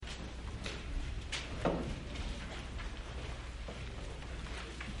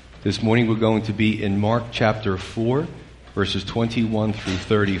This morning we're going to be in Mark chapter 4, verses 21 through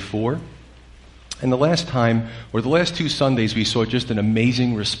 34. And the last two Sundays, we saw just an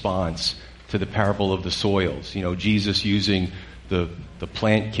amazing response to the parable of the soils. You know, Jesus using the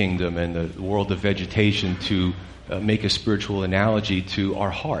plant kingdom and the world of vegetation to make a spiritual analogy to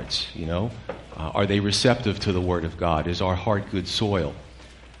our hearts, you know. Are they receptive to the Word of God? Is our heart good soil?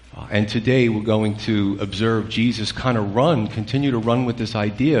 And today we're going to observe Jesus continue to run with this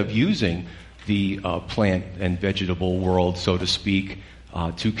idea of using the plant and vegetable world, so to speak,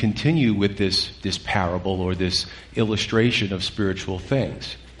 to continue with this parable or this illustration of spiritual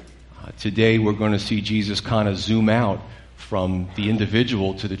things. Today we're going to see Jesus kind of zoom out from the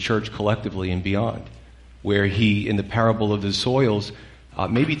individual to the church collectively and beyond, where he, in the parable of the soils,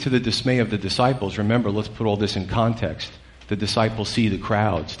 maybe to the dismay of the disciples, remember, let's put all this in context. The disciples see the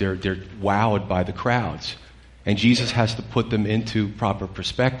crowds. They're wowed by the crowds. And Jesus has to put them into proper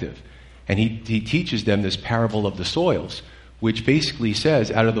perspective. And he teaches them this parable of the soils, which basically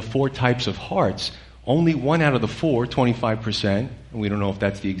says out of the four types of hearts, only one out of the four, 25%, and we don't know if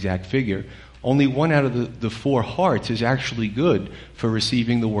that's the exact figure, only one out of the four hearts is actually good for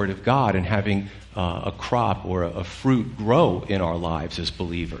receiving the Word of God and having a crop or a fruit grow in our lives as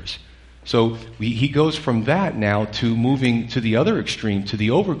believers. So he goes from that now to moving to the other extreme, to the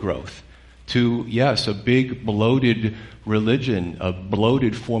overgrowth, to, yes, a big bloated religion, a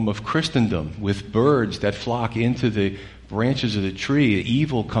bloated form of Christendom with birds that flock into the branches of the tree.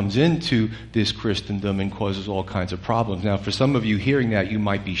 Evil comes into this Christendom and causes all kinds of problems. Now, for some of you hearing that, you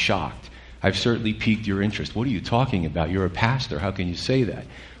might be shocked. I've certainly piqued your interest. What are you talking about? You're a pastor. How can you say that?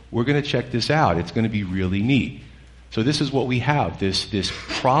 We're going to check this out. It's going to be really neat. So this is what we have, this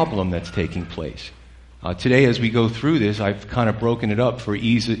problem that's taking place. Today, as we go through this, I've kind of broken it up for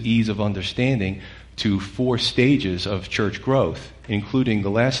ease of understanding to 4 stages of church growth, including the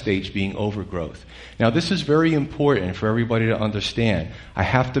last stage being overgrowth. Now, this is very important for everybody to understand. I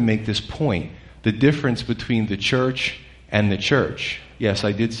have to make this point, the difference between the church and the church. Yes,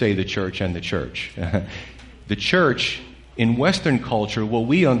 I did say the church and the church. The church, in Western culture, what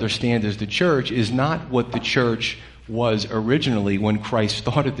we understand as the church is not what the church was originally when Christ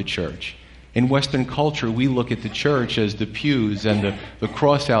started the church. In Western culture, we look at the church as the pews and the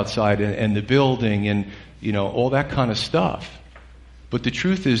cross outside and the building and, you know, all that kind of stuff. But the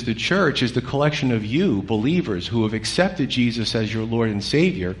truth is the church is the collection of you, believers, who have accepted Jesus as your Lord and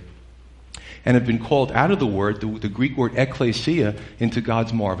Savior and have been called out of the word, the Greek word ekklesia, into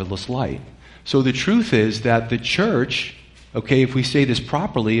God's marvelous light. So the truth is that the church, okay, if we say this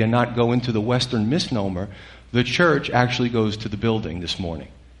properly and not go into the Western misnomer, the church actually goes to the building this morning,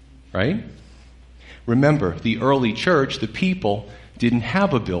 right? Remember, the early church, the people, didn't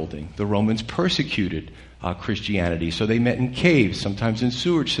have a building. The Romans persecuted Christianity, so they met in caves, sometimes in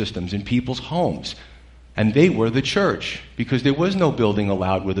sewage systems, in people's homes. And they were the church, because there was no building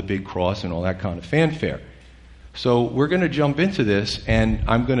allowed with a big cross and all that kind of fanfare. So we're going to jump into this, and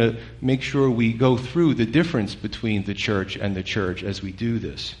I'm going to make sure we go through the difference between the church and the church as we do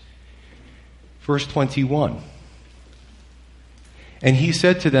this. Verse 21. And he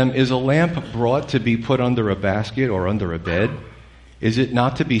said to them, "Is a lamp brought to be put under a basket or under a bed? Is it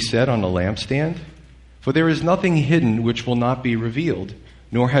not to be set on a lampstand? For there is nothing hidden which will not be revealed,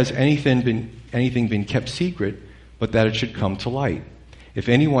 nor has anything been kept secret, but that it should come to light. If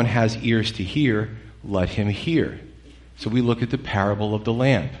anyone has ears to hear, let him hear." So we look at the parable of the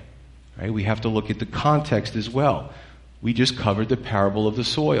lamp. Right? We have to look at the context as well. We just covered the parable of the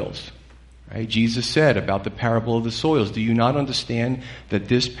soils. Right? Jesus said about the parable of the soils, do you not understand that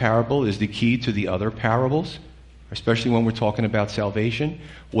this parable is the key to the other parables? Especially when we're talking about salvation.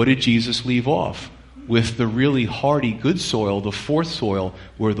 What did Jesus leave off? With the really hardy, good soil, the fourth soil,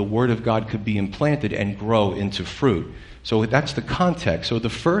 where the Word of God could be implanted and grow into fruit. So that's the context. So the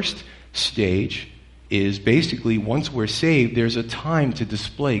first stage is basically, once we're saved, there's a time to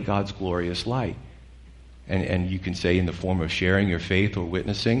display God's glorious light. And you can say in the form of sharing your faith or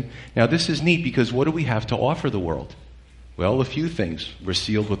witnessing. Now this is neat because what do we have to offer the world? Well, a few things. We're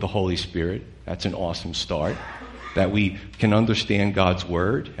sealed with the Holy Spirit. That's an awesome start. That we can understand God's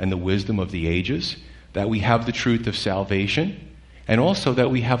Word and the wisdom of the ages. That we have the truth of salvation. And also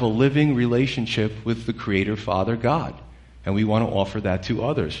that we have a living relationship with the Creator Father God. And we want to offer that to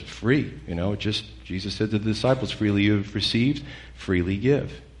others, free. You know, just Jesus said to the disciples, freely you have received, freely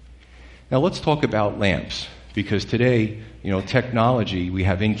give. Now let's talk about lamps, because today, you know, technology, we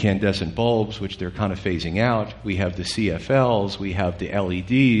have incandescent bulbs, which they're kind of phasing out. We have the CFLs, we have the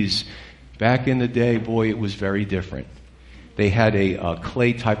LEDs. Back in the day, boy, it was very different. They had a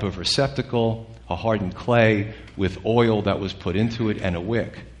clay type of receptacle, a hardened clay with oil that was put into it and a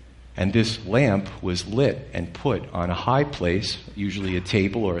wick. And this lamp was lit and put on a high place, usually a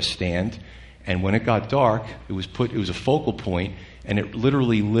table or a stand. And when it got dark, it was a focal point, and it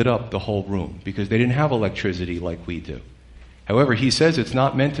literally lit up the whole room because they didn't have electricity like we do. However, he says it's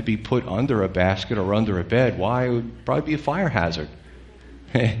not meant to be put under a basket or under a bed. Why? It would probably be a fire hazard.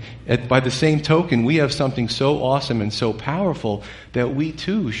 By the same token, we have something so awesome and so powerful that we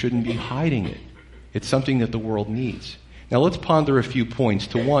too shouldn't be hiding it. It's something that the world needs. Now let's ponder a few points.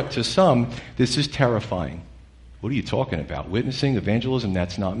 To some, this is terrifying. What are you talking about? Witnessing, evangelism?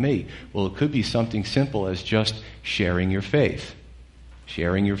 That's not me. Well, it could be something simple as just sharing your faith.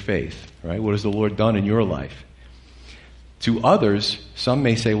 Sharing your faith, right? What has the Lord done in your life? To others, some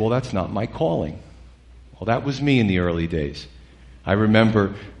may say, well, that's not my calling. Well, that was me in the early days. I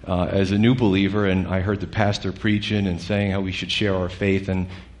remember as a new believer, and I heard the pastor preaching and saying how we should share our faith, and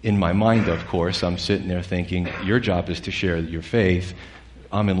in my mind, of course, I'm sitting there thinking, your job is to share your faith.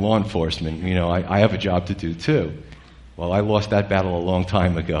 I'm in law enforcement. I have a job to do too. Well, I lost that battle a long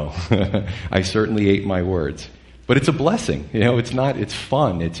time ago. I certainly ate my words. But it's a blessing. It's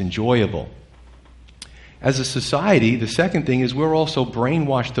fun. It's enjoyable. As a society, the second thing is we're also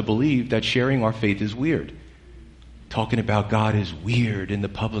brainwashed to believe that sharing our faith is weird. Talking about God is weird in the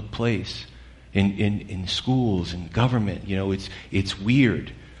public place, in schools, in government. It's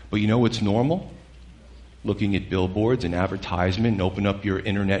weird. But you know what's normal? Looking at billboards and advertisement and open up your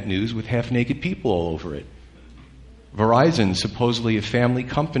internet news with half-naked people all over it. Verizon, supposedly a family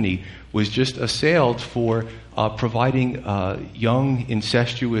company, was just assailed for providing young,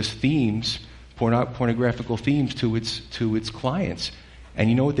 incestuous themes, pornographical themes to its clients. And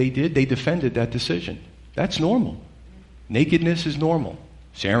you know what they did? They defended that decision. That's normal. Nakedness is normal.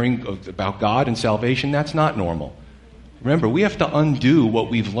 Sharing about God and salvation, that's not normal. Remember, we have to undo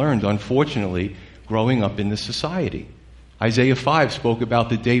what we've learned, unfortunately, growing up in this society. Isaiah 5 spoke about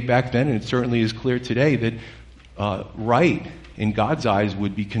the day back then, and it certainly is clear today that right in God's eyes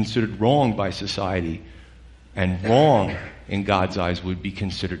would be considered wrong by society, and wrong in God's eyes would be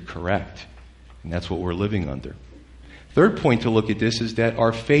considered correct. And that's what we're living under. Third point to look at this is that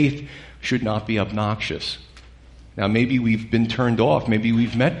our faith should not be obnoxious. Now, maybe we've been turned off. Maybe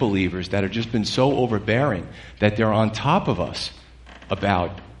we've met believers that have just been so overbearing that they're on top of us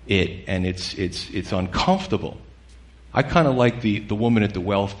about it, and it's uncomfortable. I kind of like the woman at the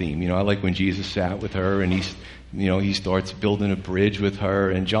well theme. I like when Jesus sat with her, and he starts building a bridge with her,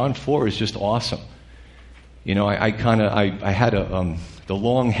 and John 4 is just awesome. I had the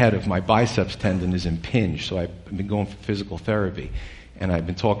long head of my biceps tendon is impinged, so I've been going for physical therapy. And I've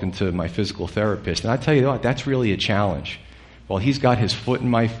been talking to my physical therapist. And I tell you what, that's really a challenge. Well, he's got his foot in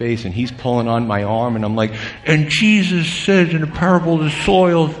my face, and he's pulling on my arm, and I'm like, and Jesus said in the parable of the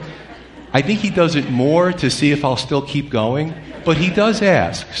soil. I think he does it more to see if I'll still keep going, but he does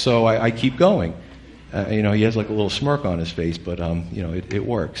ask, so I keep going. He has like a little smirk on his face, but it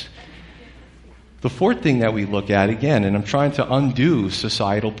works. The fourth thing that we look at, again, and I'm trying to undo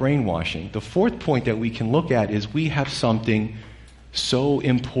societal brainwashing. The fourth point that we can look at is we have something so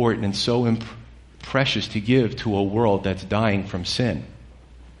important and so precious to give to a world that's dying from sin.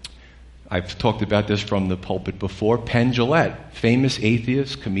 I've talked about this from the pulpit before. Penn Jillette, famous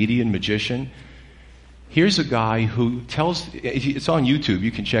atheist, comedian, magician. Here's a guy who tells, it's on YouTube,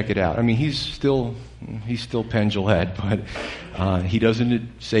 you can check it out. I mean, he's still Penn Jillette, but he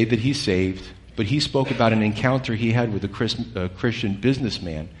doesn't say that he's saved. But he spoke about an encounter he had with a Christian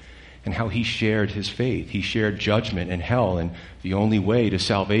businessman, and how he shared his faith. He shared judgment and hell, and the only way to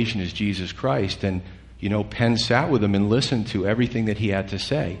salvation is Jesus Christ. And, Penn sat with him and listened to everything that he had to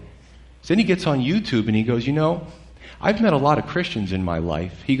say. So then he gets on YouTube and he goes, I've met a lot of Christians in my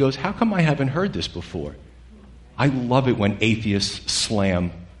life. He goes, how come I haven't heard this before? I love it when atheists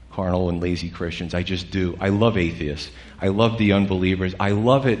slam carnal and lazy Christians. I just do. I love atheists. I love the unbelievers. I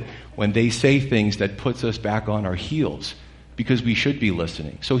love it when they say things that puts us back on our heels, because we should be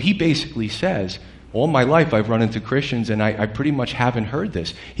listening. So he basically says, all my life I've run into Christians and I pretty much haven't heard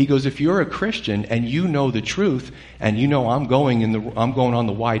this. He goes, if you're a Christian and you know the truth and I'm going on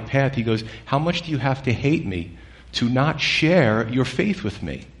the wide path, he goes, how much do you have to hate me to not share your faith with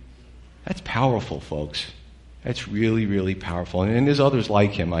me? That's powerful, folks. That's really, really powerful. And there's others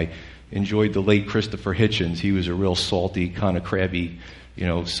like him. I enjoyed the late Christopher Hitchens. He was a real salty, kind of crabby,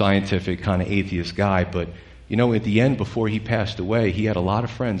 scientific kind of atheist guy, but at the end, before he passed away, he had a lot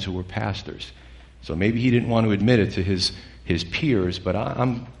of friends who were pastors. So maybe he didn't want to admit it to his peers, but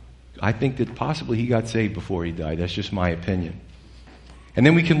I think that possibly he got saved before he died. That's just my opinion. And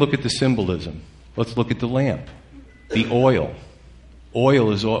then we can look at the symbolism. Let's look at the lamp. The oil.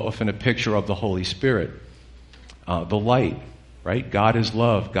 Oil is often a picture of the Holy Spirit. The light. right? God is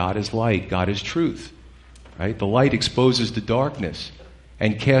love, God is light, God is truth, right? The light exposes the darkness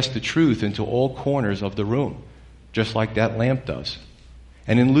and casts the truth into all corners of the room, just like that lamp does.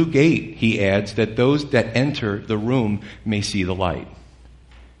 And in Luke 8, he adds that those that enter the room may see the light.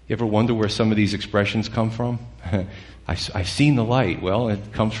 You ever wonder where some of these expressions come from? I've seen the light. Well,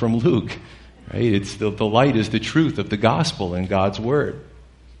 it comes from Luke, right? It's the light is the truth of the gospel and God's word.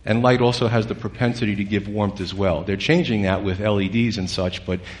 And light also has the propensity to give warmth as well. They're changing that with LEDs and such,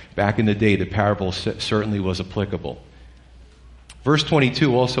 but back in the day, the parable certainly was applicable. Verse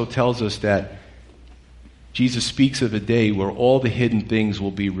 22 also tells us that Jesus speaks of a day where all the hidden things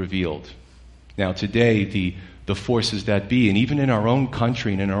will be revealed. Now, today, the forces that be, and even in our own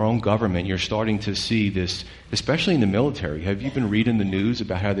country and in our own government, you're starting to see this, especially in the military. Have you been reading the news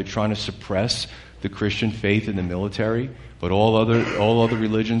about how they're trying to suppress the Christian faith in the military, but all other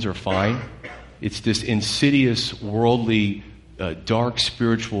religions are fine? It's this insidious, worldly, dark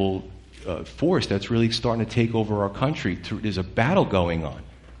spiritual force that's really starting to take over our country. There's a battle going on,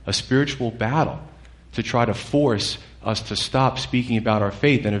 a spiritual battle, to try to force us to stop speaking about our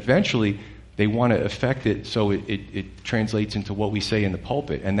faith. And eventually, they want to affect it so it translates into what we say in the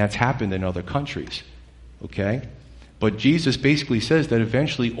pulpit. And that's happened in other countries. Okay? But Jesus basically says that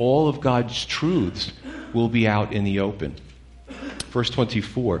eventually all of God's truths will be out in the open. Verse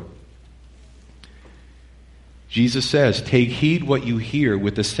 24. Jesus says, "Take heed what you hear.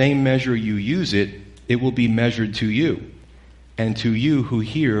 With the same measure you use it, it will be measured to you. And to you who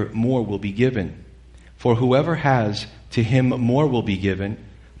hear, more will be given. For whoever has, to him more will be given.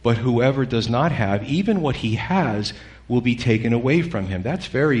 But whoever does not have, even what he has, will be taken away from him." That's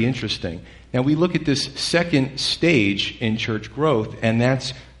very interesting. Now we look at this second stage in church growth, and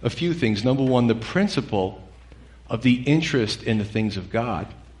that's a few things. Number one, the principle of the interest in the things of God.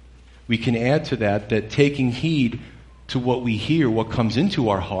 We can add to that taking heed to what we hear, what comes into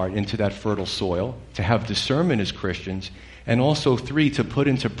our heart, into that fertile soil, to have discernment as Christians, and also 3, to put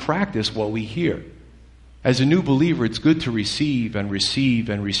into practice what we hear. As a new believer, it's good to receive and receive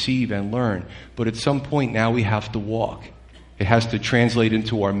and receive and learn. But at some point now we have to walk. It has to translate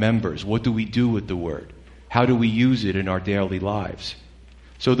into our members. What do we do with the Word? How do we use it in our daily lives?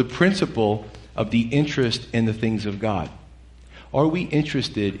 So the principle of the interest in the things of God. Are we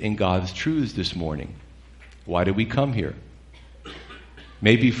interested in God's truths this morning? Why did we come here?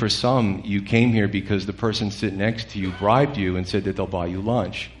 Maybe for some, you came here because the person sitting next to you bribed you and said that they'll buy you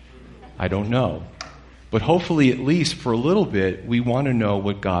lunch. I don't know. But hopefully, at least for a little bit, we want to know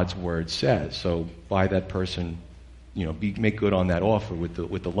what God's Word says. So buy that person, make good on that offer with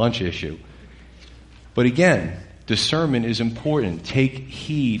the lunch issue. But again, discernment is important. Take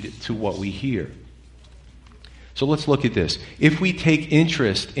heed to what we hear. So let's look at this. If we take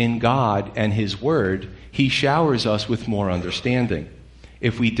interest in God and His Word, He showers us with more understanding.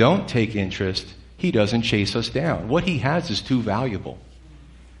 If we don't take interest, He doesn't chase us down. What He has is too valuable.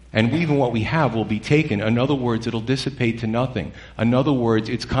 And even what we have will be taken. In other words, it'll dissipate to nothing. In other words,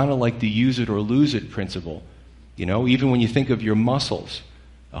 it's kind of like the use it or lose it principle. Even when you think of your muscles,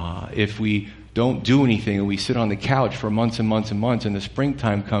 if we don't do anything and we sit on the couch for months and months and months, and the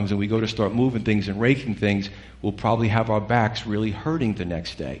springtime comes and we go to start moving things and raking things, we'll probably have our backs really hurting the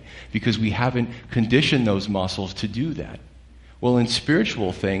next day because we haven't conditioned those muscles to do that. Well, in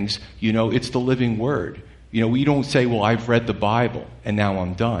spiritual things, it's the living Word. We don't say, well, I've read the Bible and now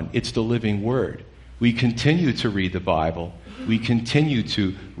I'm done. It's the living Word. We continue to read the Bible. We continue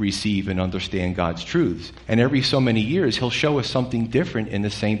to receive and understand God's truths. And every so many years, He'll show us something different in the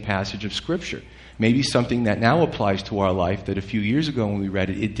same passage of Scripture. Maybe something that now applies to our life that a few years ago when we read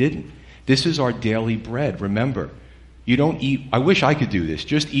it, it didn't. This is our daily bread. Remember, you don't eat. I wish I could do this.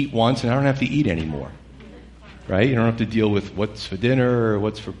 Just eat once and I don't have to eat anymore. Right? You don't have to deal with what's for dinner or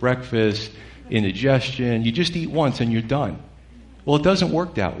what's for breakfast. Indigestion. You just eat once and you're done. Well, it doesn't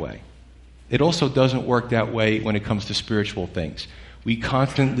work that way. It also doesn't work that way when it comes to spiritual things. We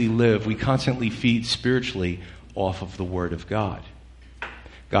constantly feed spiritually off of the Word of God.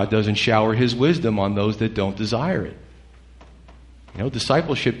 God doesn't shower His wisdom on those that don't desire it.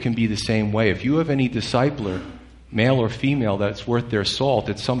 Discipleship can be the same way. If you have any discipler, male or female, that's worth their salt,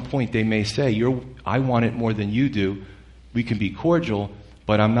 at some point they may say, I want it more than you do. We can be cordial,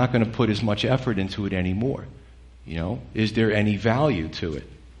 but I'm not going to put as much effort into it anymore. Is there any value to it?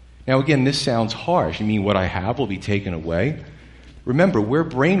 Now, again, this sounds harsh. What I have will be taken away. Remember, we're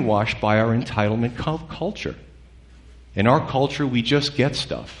brainwashed by our entitlement culture. In our culture, we just get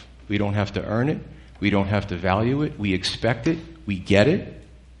stuff. We don't have to earn it. We don't have to value it. We expect it. We get it.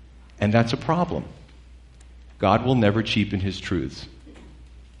 And that's a problem. God will never cheapen His truths.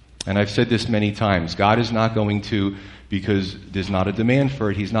 And I've said this many times. God is not going to, because there's not a demand for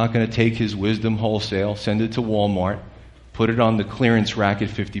it, He's not going to take His wisdom wholesale, send it to Walmart, put it on the clearance rack at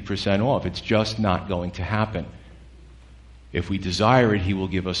 50% off. It's just not going to happen. If we desire it, He will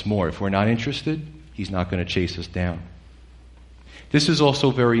give us more. If we're not interested, He's not going to chase us down. This is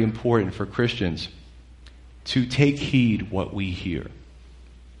also very important for Christians, to take heed what we hear.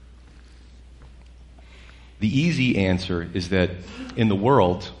 The easy answer is that in the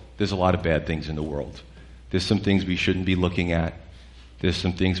world, there's a lot of bad things in the world. There's some things we shouldn't be looking at. There's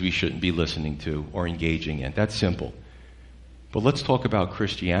some things we shouldn't be listening to or engaging in. That's simple. But let's talk about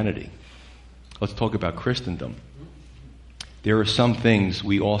Christianity. Let's talk about Christendom. There are some things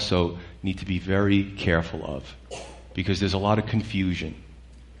we also need to be very careful of, because there's a lot of confusion.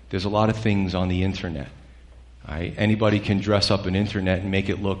 There's a lot of things on the internet. Right? Anybody can dress up an internet and make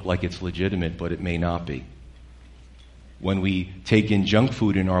it look like it's legitimate, but it may not be. When we take in junk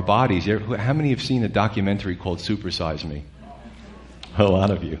food in our bodies, how many have seen a documentary called Super Size Me? A lot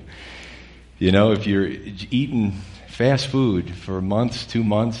of you. You know, if you're eating fast food for months, 2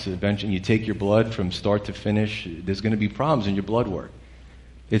 months, eventually you take your blood from start to finish, there's going to be problems in your blood work.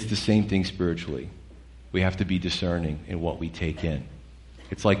 It's the same thing spiritually. We have to be discerning in what we take in.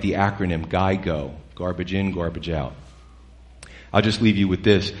 It's like the acronym GIGO, garbage in, garbage out. I'll just leave you with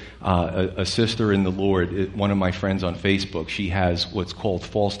this. A sister in the Lord, one of my friends on Facebook, she has what's called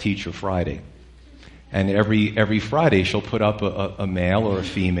False Teacher Friday. And every Friday she'll put up a male or a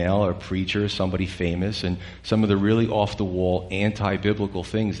female or a preacher, somebody famous, and some of the really off-the-wall anti-biblical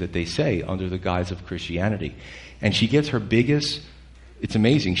things that they say under the guise of Christianity. And she gets her biggest, it's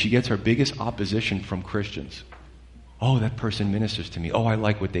amazing, she gets her biggest opposition from Christians. Oh, that person ministers to me. Oh, I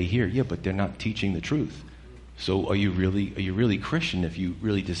like what they hear. Yeah, but they're not teaching the truth. So are you really Christian if you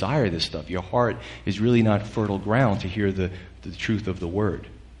really desire this stuff? Your heart is really not fertile ground to hear the truth of the word.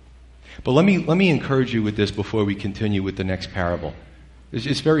 But let me encourage you with this before we continue with the next parable.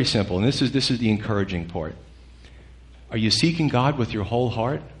 It's very simple, and this is the encouraging part. Are you seeking God with your whole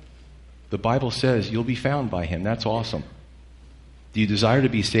heart? The Bible says you'll be found by Him. That's awesome. Do you desire to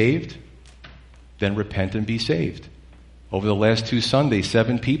be saved? Then repent and be saved. Over the last 2 Sundays,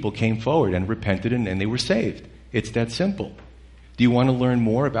 7 people came forward and repented and they were saved. It's that simple. Do you want to learn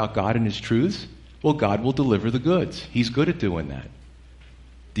more about God and His truths? Well, God will deliver the goods. He's good at doing that.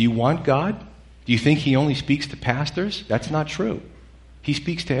 Do you want God? Do you think He only speaks to pastors? That's not true. He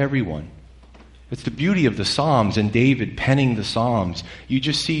speaks to everyone. It's the beauty of the Psalms and David penning the Psalms. You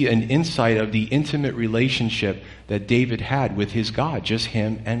just see an insight of the intimate relationship that David had with his God, just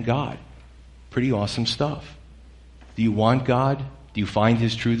him and God. Pretty awesome stuff. Do you want God? Do you find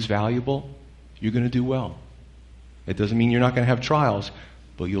His truths valuable? You're going to do well. It doesn't mean you're not going to have trials,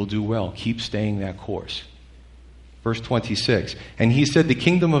 but you'll do well. Keep staying that course. Verse 26, and he said, the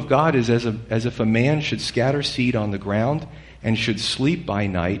kingdom of God is as if a man should scatter seed on the ground and should sleep by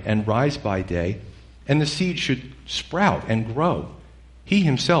night and rise by day, and the seed should sprout and grow. He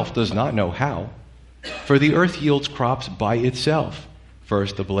himself does not know how, for the earth yields crops by itself,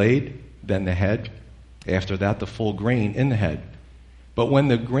 first the blade, then the head, after that the full grain in the head. But when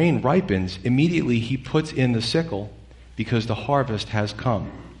the grain ripens, immediately he puts in the sickle, because the harvest has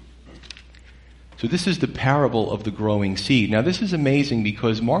come. So this is the parable of the growing seed. Now this is amazing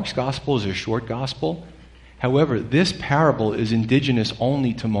because Mark's gospel is a short gospel. However, this parable is indigenous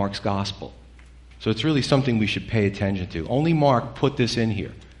only to Mark's gospel. So it's really something we should pay attention to. Only Mark put this in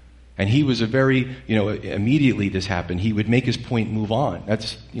here. And he was immediately this happened, he would make his point, move on.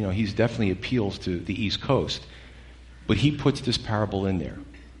 That's, he's definitely appeals to the East Coast. But he puts this parable in there.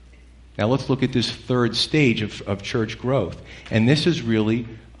 Now let's look at this third stage of church growth. And this is really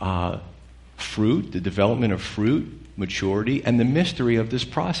fruit, the development of fruit, maturity, and the mystery of this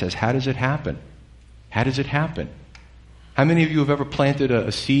process. How does it happen? How does it happen? How many of you have ever planted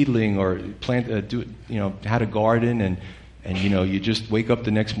a seedling or had a garden and you just wake up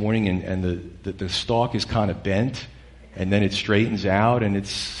the next morning and the stalk is kind of bent and then it straightens out and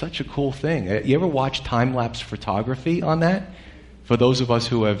it's such a cool thing. You ever watch time-lapse photography on that? For those of us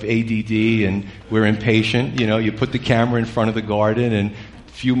who have ADD and we're impatient, you put the camera in front of the garden and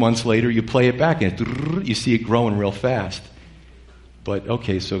a few months later you play it back and you see it growing real fast. But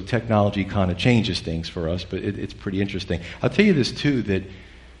okay, so technology kind of changes things for us, but it's pretty interesting. I'll tell you this too, that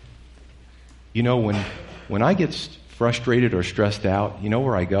when I get frustrated or stressed out, you know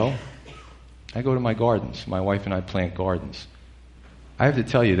where I go? I go to my gardens. My wife and I plant gardens. I have to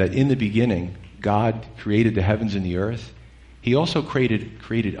tell you that in the beginning, God created the heavens and the earth. He also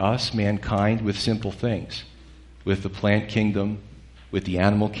created us, mankind, with simple things, with the plant kingdom, with the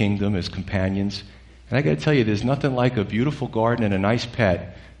animal kingdom as companions. And I got to tell you, there's nothing like a beautiful garden and a nice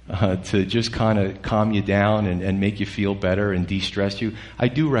pet to just kind of calm you down and make you feel better and de-stress you, I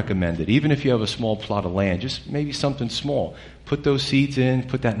do recommend it. Even if you have a small plot of land, just maybe something small. Put those seeds in,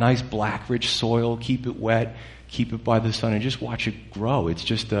 put that nice black, rich soil, keep it wet, keep it by the sun, and just watch it grow. It's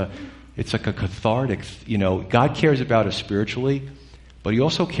just it's like a cathartic, God cares about us spiritually, but He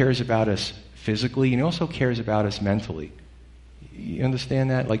also cares about us physically, and He also cares about us mentally. You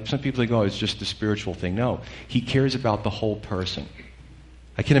understand that? Like some people think, oh, it's just a spiritual thing. No, He cares about the whole person.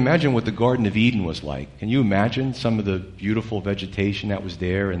 I can imagine what the Garden of Eden was like. Can you imagine some of the beautiful vegetation that was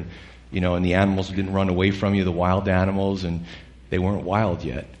there, and and the animals didn't run away from you, the wild animals, and they weren't wild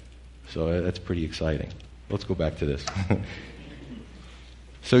yet. So that's pretty exciting. Let's go back to this.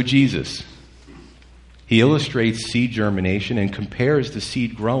 So Jesus, He illustrates seed germination and compares the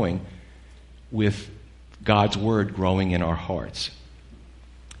seed growing with God's Word growing in our hearts.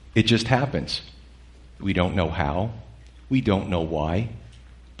 It just happens. We don't know how. We don't know why.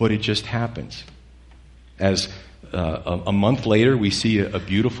 But it just happens. As a month later, we see a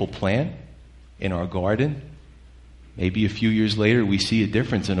beautiful plant in our garden. Maybe a few years later, we see a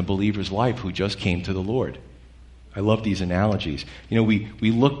difference in a believer's life who just came to the Lord. I love these analogies. We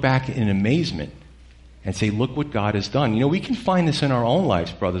look back in amazement and say, look what God has done. We can find this in our own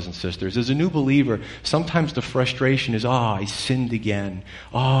lives, brothers and sisters. As a new believer, sometimes the frustration is, I sinned again.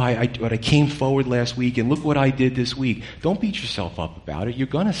 I came forward last week, and look what I did this week. Don't beat yourself up about it. You're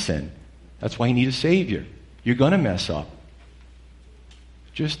going to sin. That's why you need a Savior. You're going to mess up.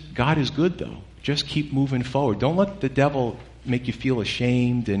 God is good, though. Just keep moving forward. Don't let the devil make you feel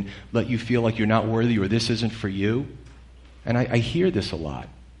ashamed and let you feel like you're not worthy or this isn't for you. And I hear this a lot.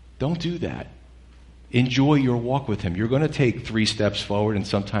 Don't do that. Enjoy your walk with Him. You're going to take 3 steps forward and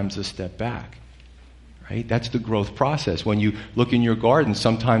sometimes a step back. Right? That's the growth process. When you look in your garden,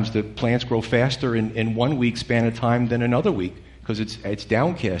 sometimes the plants grow faster in 1 week span of time than another week because it's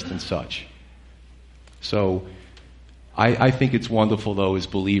downcast and such. So I think it's wonderful, though, as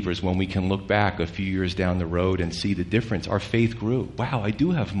believers, when we can look back a few years down the road and see the difference. Our faith grew. Wow, I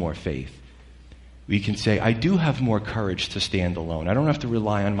do have more faith. We can say, I do have more courage to stand alone. I don't have to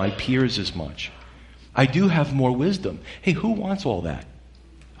rely on my peers as much. I do have more wisdom. Hey, who wants all that?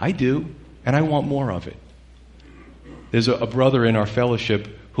 I do, and I want more of it. There's a brother in our fellowship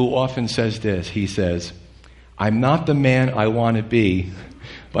who often says this. He says, I'm not the man I want to be,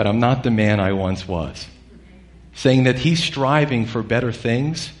 but I'm not the man I once was. Saying that he's striving for better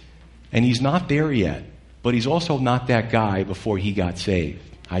things, and he's not there yet, but he's also not that guy before he got saved.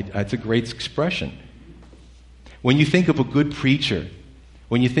 That's a great expression. When you think of a good preacher,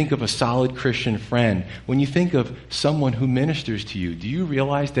 when you think of a solid Christian friend, when you think of someone who ministers to you, do you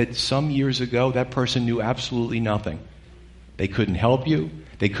realize that some years ago that person knew absolutely nothing? They couldn't help you.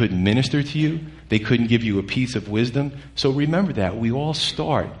 They couldn't minister to you. They couldn't give you a piece of wisdom. So remember that. We all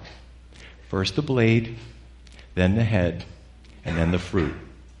start. First the blade, then the head, and then the fruit.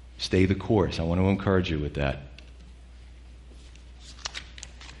 Stay the course. I want to encourage you with that.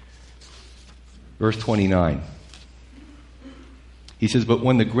 Verse 29. He says, but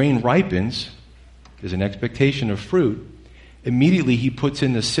when the grain ripens, there's an expectation of fruit, immediately he puts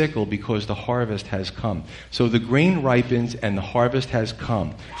in the sickle because the harvest has come. So the grain ripens and the harvest has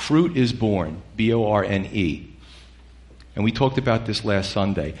come. Fruit is born, B-O-R-N-E. And we talked about this last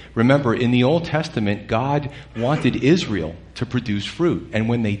Sunday. Remember, in the Old Testament, God wanted Israel to produce fruit. And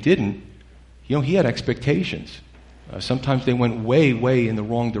when they didn't, He had expectations. Sometimes they went way, way in the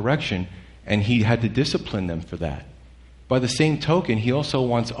wrong direction, and He had to discipline them for that. By the same token, He also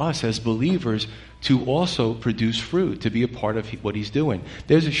wants us as believers to also produce fruit, to be a part of what He's doing.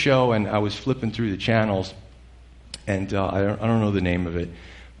 There's a show, and I was flipping through the channels, and I don't know the name of it,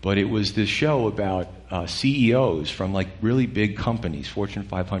 but it was this show about CEOs from like really big companies, Fortune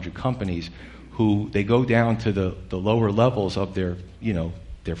 500 companies, who they go down to the lower levels of their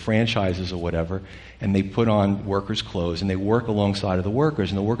franchises or whatever, and they put on workers' clothes, and they work alongside of the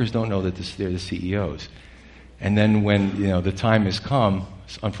workers, and the workers don't know that they're the CEOs. And then when the time has come,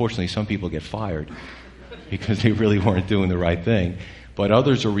 unfortunately some people get fired because they really weren't doing the right thing, but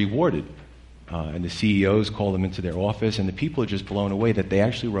others are rewarded. And the CEOs call them into their office, and the people are just blown away that they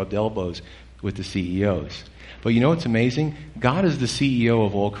actually rubbed elbows with the CEOs. But you know what's amazing? God is the CEO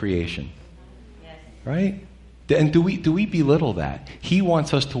of all creation. Yes. Right? And do we belittle that? He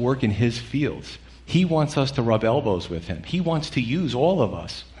wants us to work in His fields. He wants us to rub elbows with Him. He wants to use all of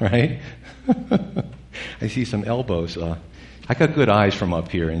us, right? I see some elbows. I got good eyes from up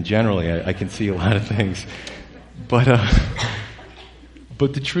here, and generally I can see a lot of things. But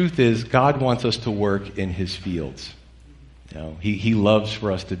the truth is, God wants us to work in His fields. He loves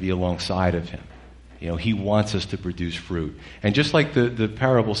for us to be alongside of Him. He wants us to produce fruit. And just like the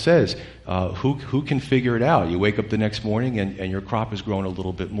parable says, who can figure it out? You wake up the next morning and your crop has grown a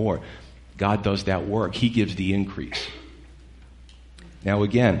little bit more. God does that work. He gives the increase. Now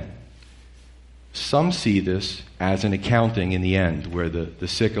again, some see this as an accounting in the end, where the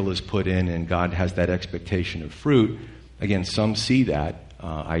sickle is put in and God has that expectation of fruit. Again, some see that.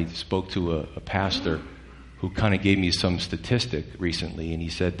 I spoke to a pastor who kind of gave me some statistic recently, and he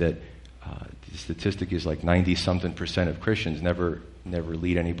said that the statistic is like 90-something% of Christians never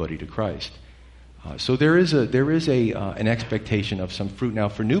lead anybody to Christ. So there is an expectation of some fruit. Now,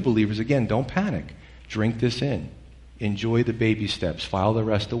 for new believers, again, don't panic. Drink this in. Enjoy the baby steps. File the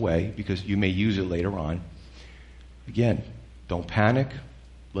rest away because you may use it later on. Again, don't panic.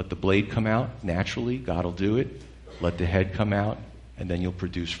 Let the blade come out naturally. God will do it. Let the head come out, and then you'll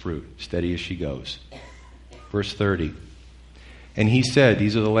produce fruit, steady as she goes. Verse 30. And he said,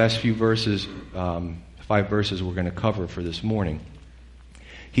 these are the last few verses, 5 verses we're going to cover for this morning.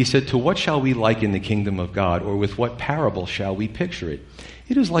 He said, to what shall we liken the kingdom of God, or with what parable shall we picture it?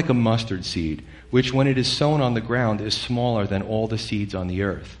 It is like a mustard seed, which when it is sown on the ground is smaller than all the seeds on the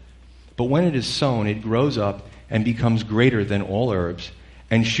earth. But when it is sown, it grows up and becomes greater than all herbs,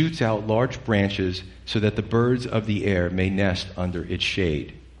 and shoots out large branches so that the birds of the air may nest under its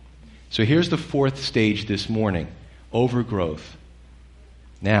shade. So here's the 4th stage this morning, overgrowth.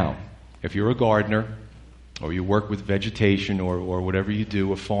 Now, if you're a gardener, or you work with vegetation, or whatever you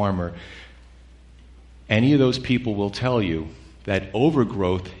do, a farmer, any of those people will tell you that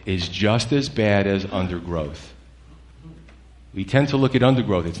overgrowth is just as bad as undergrowth. We tend to look at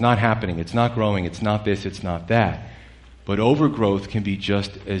undergrowth. It's not happening. It's not growing. It's not this. It's not that. But overgrowth can be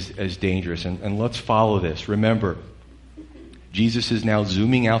just as dangerous. And let's follow this. Remember, Jesus is now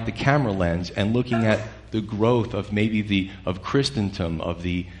zooming out the camera lens and looking at the growth of of Christendom, of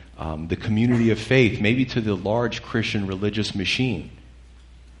the community of faith, maybe to the large Christian religious machine.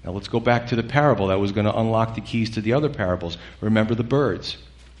 Now let's go back to the parable that was going to unlock the keys to the other parables. Remember the birds.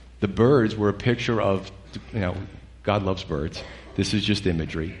 The birds were a picture of, God loves birds. This is just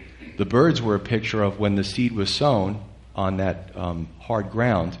imagery. The birds were a picture of when the seed was sown on that hard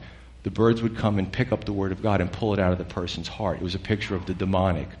ground, the birds would come and pick up the word of God and pull it out of the person's heart. It was a picture of the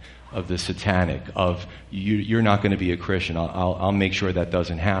demonic, of the satanic, of you're not going to be a Christian. I'll make sure that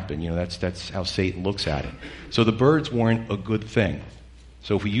doesn't happen. That's how Satan looks at it. So the birds weren't a good thing.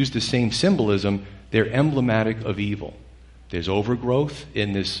 So if we use the same symbolism, they're emblematic of evil. There's overgrowth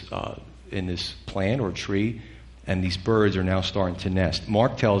in this plant or tree, and these birds are now starting to nest.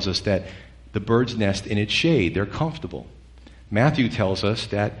 Mark tells us that the birds nest in its shade. They're comfortable. Matthew tells us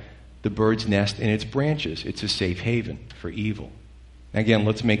that the birds nest in its branches. It's a safe haven for evil. Again,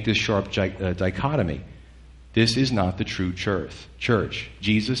 let's make this sharp dichotomy. This is not the true church.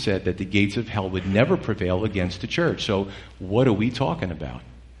 Jesus said that the gates of hell would never prevail against the church. So what are we talking about?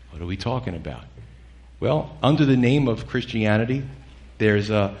 What are we talking about? Well, under the name of Christianity, there's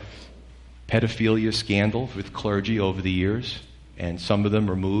a pedophilia scandal with clergy over the years, and some of them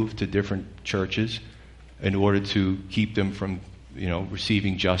are moved to different churches in order to keep them from,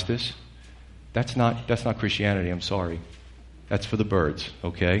 receiving justice. That's not Christianity, I'm sorry. That's for the birds,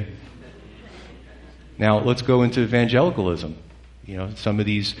 okay? Now, let's go into evangelicalism. Some of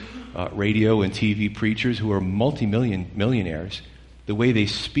these radio and TV preachers who are millionaires, the way they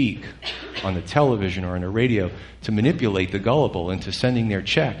speak on the television or on the radio to manipulate the gullible into sending their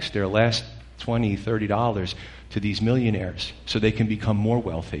checks, their last $20, $30 to these millionaires so they can become more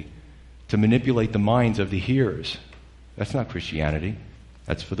wealthy, to manipulate the minds of the hearers. That's not Christianity.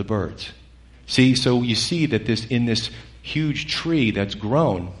 That's for the birds. See, so you see that in this huge tree that's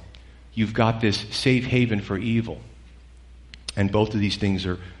grown, you've got this safe haven for evil. And both of these things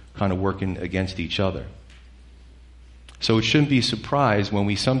are kind of working against each other. So it shouldn't be a surprise when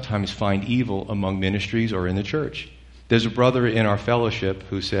we sometimes find evil among ministries or in the church. There's a brother in our fellowship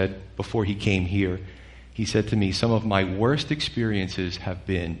who said, before he came here, he said to me, some of my worst experiences have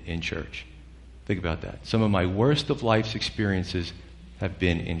been in church. Think about that. Some of my worst of life's experiences have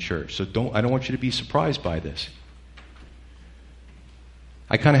been in church. So I don't want you to be surprised by this.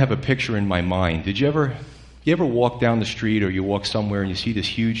 I kind of have a picture in my mind. You ever walk down the street or you walk somewhere and you see this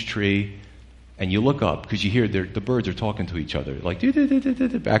huge tree and you look up because you hear the birds are talking to each other, like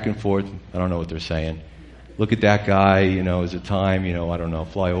back and forth. I don't know what they're saying. Look at that guy, is it time, I don't know,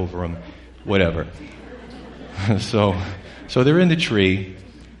 fly over him, whatever. So they're in the tree,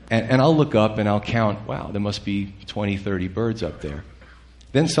 and I'll look up and I'll count, wow, there must be 20, 30 birds up there.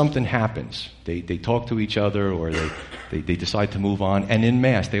 Then something happens. They talk to each other or they decide to move on, and en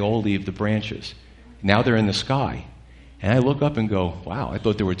masse, they all leave the branches. Now they're in the sky. And I look up and go, wow, I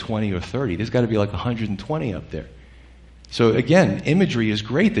thought there were 20 or 30. There's got to be like 120 up there. So again, imagery is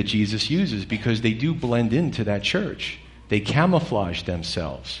great that Jesus uses because they do blend into that church. They camouflage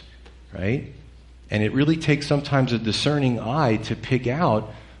themselves, right? And it really takes sometimes a discerning eye to pick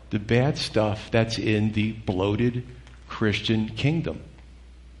out the bad stuff that's in the bloated Christian kingdom.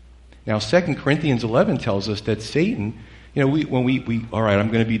 Now, 2 Corinthians 11 tells us that Satan, all right,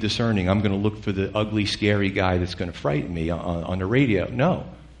 I'm going to be discerning. I'm going to look for the ugly, scary guy that's going to frighten me on the radio. No,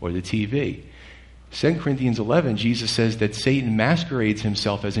 or the TV. 2 Corinthians 11, Jesus says that Satan masquerades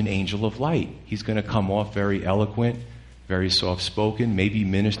himself as an angel of light. He's going to come off very eloquent, very soft-spoken, maybe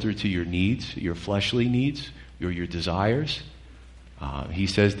minister to your needs, your fleshly needs, your desires. He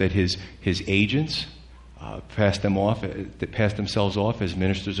says that his agents pass themselves off as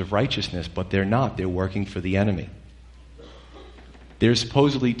ministers of righteousness, but they're not. They're working for the enemy. There's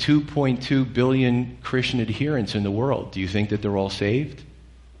supposedly 2.2 billion Christian adherents in the world. Do you think that they're all saved?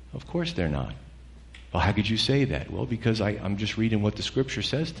 Of course they're not. Well, how could you say that? Well, because I'm just reading what the Scripture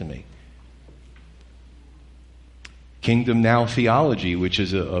says to me. Kingdom Now theology, which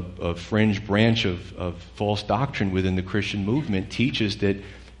is a fringe branch of false doctrine within the Christian movement, teaches that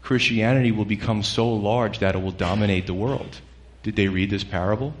Christianity will become so large that it will dominate the world. Did they read this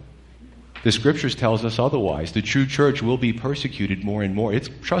parable? The Scriptures tells us otherwise. The true church will be persecuted more and more.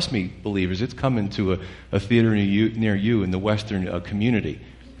 Trust me, believers, it's coming to a theater near you in the Western community,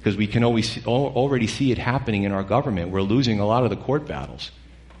 because we can already see it happening in our government. We're losing a lot of the court battles.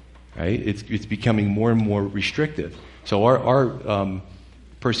 Right? It's becoming more and more restrictive. So our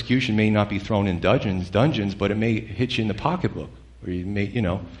persecution may not be thrown in dungeons, but it may hit you in the pocketbook, or you may,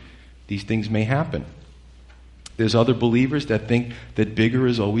 these things may happen. There's other believers that think that bigger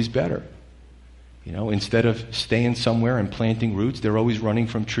is always better. Instead of staying somewhere and planting roots, they're always running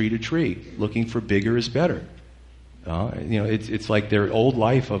from tree to tree, looking for bigger is better. It's like their old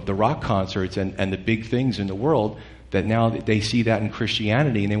life of the rock concerts and the big things in the world, that now they see that in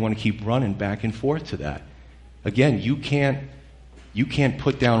Christianity and they want to keep running back and forth to that. Again, you can't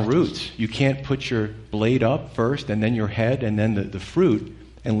put down roots. You can't put your blade up first and then your head and then the fruit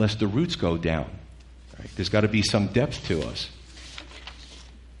unless the roots go down. Right? There's got to be some depth to us.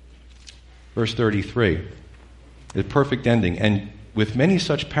 Verse 33, the perfect ending. And with many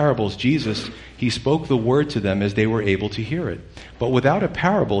such parables, Jesus, he spoke the word to them as they were able to hear it. But without a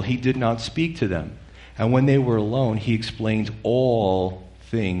parable, he did not speak to them. And when they were alone, he explained all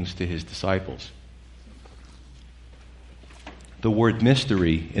things to his disciples. The word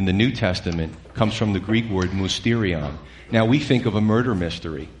mystery in the New Testament comes from the Greek word mysterion. Now, we think of a murder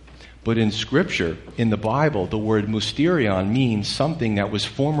mystery. But in Scripture, in the Bible, the word mysterion means something that was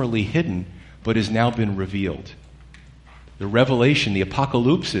formerly hidden but has now been revealed. The revelation, the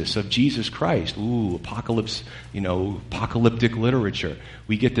apocalypsis of Jesus Christ. Ooh, apocalypse, apocalyptic literature.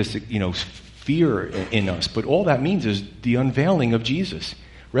 We get this, fear in us. But all that means is the unveiling of Jesus.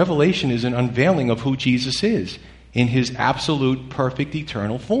 Revelation is an unveiling of who Jesus is in his absolute, perfect,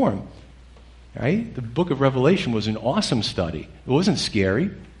 eternal form. Right? The book of Revelation was an awesome study. It wasn't scary.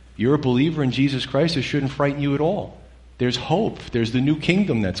 You're a believer in Jesus Christ, it shouldn't frighten you at all. There's hope. There's the new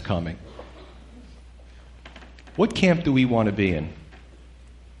kingdom that's coming. What camp do we want to be in?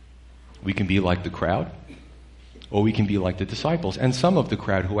 We can be like the crowd, or we can be like the disciples, and some of the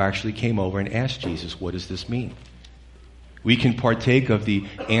crowd who actually came over and asked Jesus, what does this mean? We can partake of the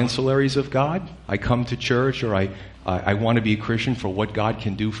ancillaries of God. I come to church, or I want to be a Christian for what God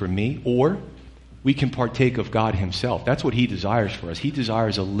can do for me, or we can partake of God himself. That's what he desires for us. He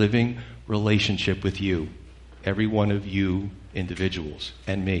desires a living relationship with you, every one of you individuals,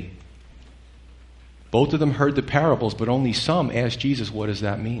 and me. Both of them heard the parables, but only some asked Jesus, what does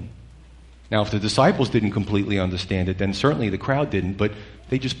that mean? Now, if the disciples didn't completely understand it, then certainly the crowd didn't, but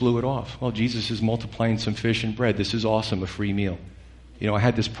they just blew it off. Well, Jesus is multiplying some fish and bread. This is awesome, a free meal. I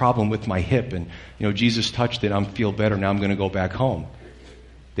had this problem with my hip, and, Jesus touched it. I feel better. Now I'm going to go back home.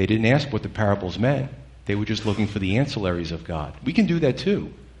 They didn't ask what the parables meant. They were just looking for the ancillaries of God. We can do that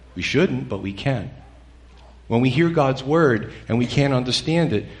too. We shouldn't, but we can. When we hear God's word and we can't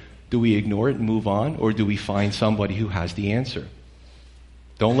understand it, do we ignore it and move on, or do we find somebody who has the answer?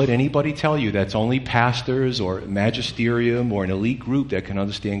 Don't let anybody tell you that's only pastors or magisterium or an elite group that can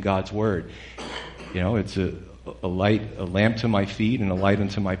understand God's word. It's a lamp to my feet and a light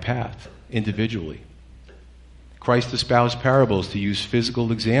unto my path, individually. Christ espoused parables to use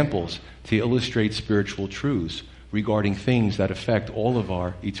physical examples to illustrate spiritual truths regarding things that affect all of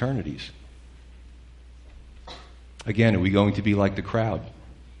our eternities. Again, are we going to be like the crowd?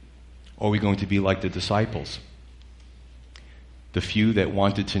 Or are we going to be like the disciples? The few that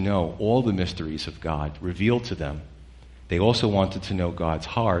wanted to know all the mysteries of God revealed to them, They also wanted to know God's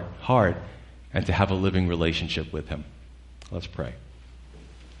heart, and to have a living relationship with him. Let's pray.